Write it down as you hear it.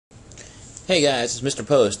Hey guys, it's Mr.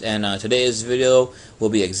 Post, and today's video will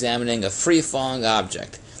be examining a free-falling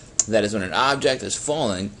object. That is when an object is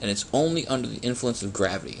falling and it's only under the influence of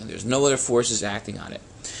gravity and there's no other forces acting on it.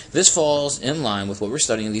 This falls in line with what we're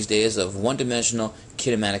studying these days of one-dimensional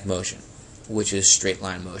kinematic motion, which is straight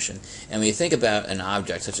line motion. And when you think about an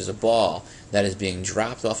object such as a ball that is being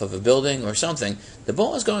dropped off of a building or something, the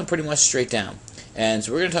ball is going pretty much straight down. And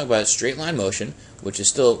so we're going to talk about straight line motion, which is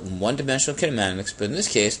still one-dimensional kinematics, but in this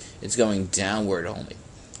case, it's going downward only.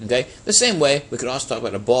 Okay? The same way, we could also talk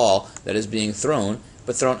about a ball that is being thrown,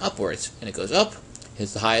 but thrown upwards. And it goes up,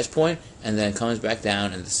 hits the highest point, and then comes back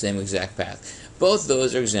down in the same exact path. Both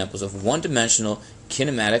those are examples of one-dimensional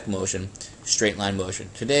kinematic motion, straight line motion.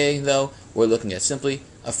 Today, though, we're looking at simply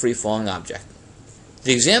a free-falling object.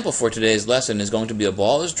 The example for today's lesson is going to be a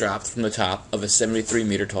ball is dropped from the top of a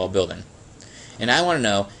 73-meter tall building. And I want to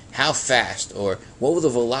know how fast, or what will the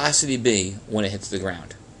velocity be when it hits the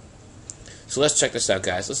ground. So let's check this out,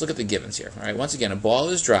 guys. Let's look at the givens here. All right, once again, a ball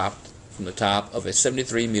is dropped from the top of a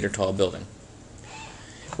 73-meter tall building.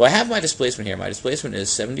 Well, I have my displacement here. My displacement is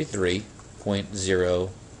 73.0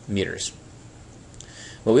 meters.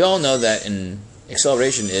 Well, we all know that an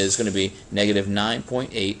acceleration is going to be negative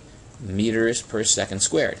 9.8 meters per second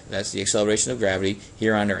squared. That's the acceleration of gravity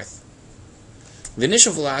here on Earth. The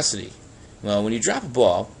initial velocity, well, when you drop a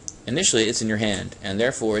ball, initially it's in your hand, and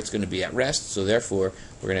therefore it's going to be at rest, so therefore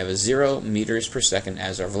we're going to have a 0 meters per second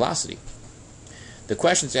as our velocity. The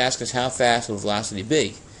questions ask us how fast will velocity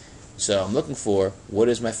be. So I'm looking for what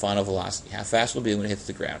is my final velocity, how fast will it be when it hits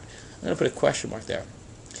the ground. I'm going to put a question mark there.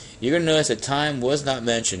 You're going to notice that time was not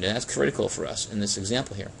mentioned, and that's critical for us in this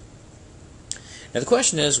example here. Now the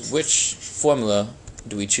question is, which formula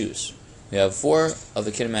do we choose? We have 4 of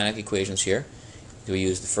the kinematic equations here. Do we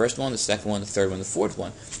use the first one, the second one, the third one, the fourth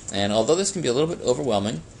one? And although this can be a little bit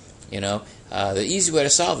overwhelming, the easy way to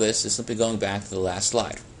solve this is simply going back to the last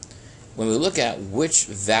slide. When we look at which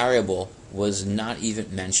variable was not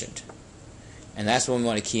even mentioned, and that's what we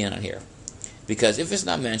want to key in on here. Because if it's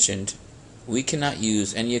not mentioned, we cannot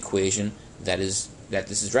use any equation that this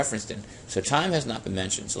is referenced in. So time has not been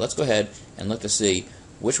mentioned. So let's go ahead and look to see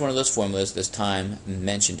which one of those formulas does time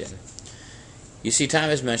mentioned in. You see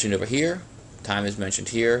time is mentioned over here, time is mentioned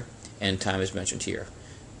here, and time is mentioned here.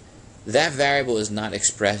 That variable is not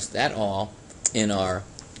expressed at all in our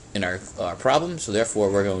problem, so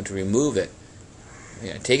therefore we're going to remove it. We're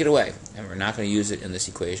going to take it away, and we're not going to use it in this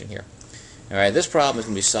equation here. Alright, this problem is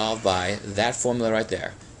going to be solved by that formula right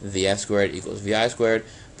there. Vf squared equals Vi squared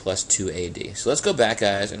plus 2AD. So let's go back,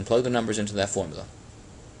 guys, and plug the numbers into that formula.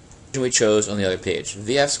 We chose on the other page.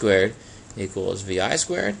 Vf squared equals Vi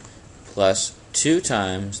squared plus 2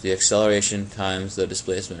 times the acceleration times the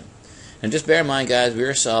displacement. And just bear in mind, guys, we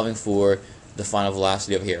are solving for the final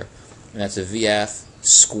velocity over here. And that's a Vf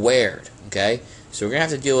squared, okay? So we're going to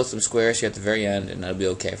have to deal with some squares here at the very end, and that'll be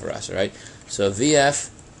okay for us, alright? So Vf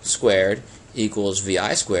squared equals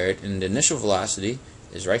Vi squared, and the initial velocity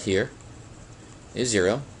is right here, is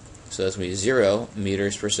 0. So that's going to be 0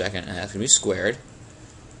 meters per second, and that's going to be squared,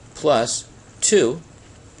 plus 2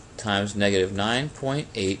 times negative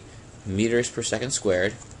 9.8 meters per second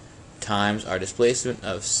squared times our displacement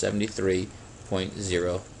of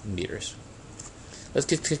 73.0 meters.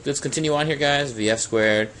 Let's continue on here, guys. Vf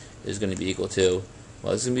squared is going to be equal to,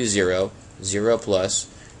 well, this is going to be 0 plus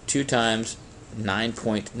 2 times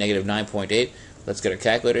negative 9.8. Let's get our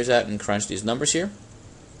calculators out and crunch these numbers here.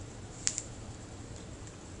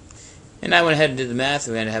 And I went ahead and did the math,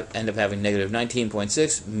 and we end up having negative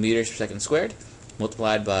 19.6 meters per second squared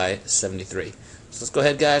multiplied by 73. So let's go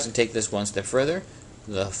ahead, guys, and take this one step further.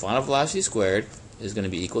 The final velocity squared is going to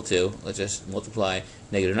be equal to, let's just multiply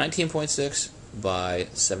negative 19.6 by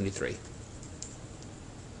 73.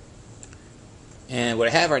 And what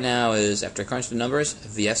I have right now is, after I crunch the numbers,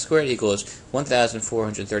 Vf squared equals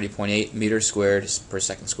 1,430.8 meters squared per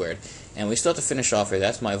second squared. And we still have to finish off here.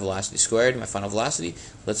 That's my velocity squared, my final velocity.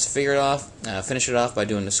 Let's finish it off by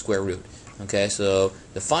doing the square root. Okay, so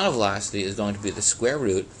the final velocity is going to be the square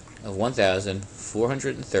root of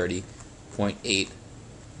 1,430.8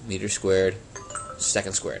 meters squared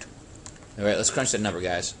second squared. Alright, let's crunch that number,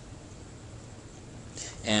 guys.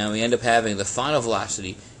 And we end up having the final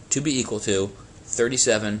velocity to be equal to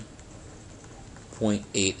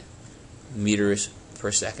 37.8 meters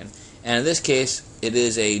per second. And in this case, it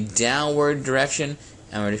is a downward direction,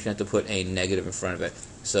 and we're just going to have to put a negative in front of it.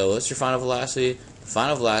 So what's your final velocity? The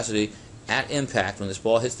final velocity at impact when this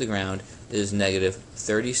ball hits the ground is negative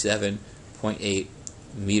 37.8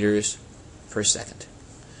 meters per second.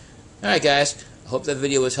 Alright, guys, I hope that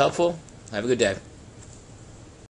video was helpful. Have a good day.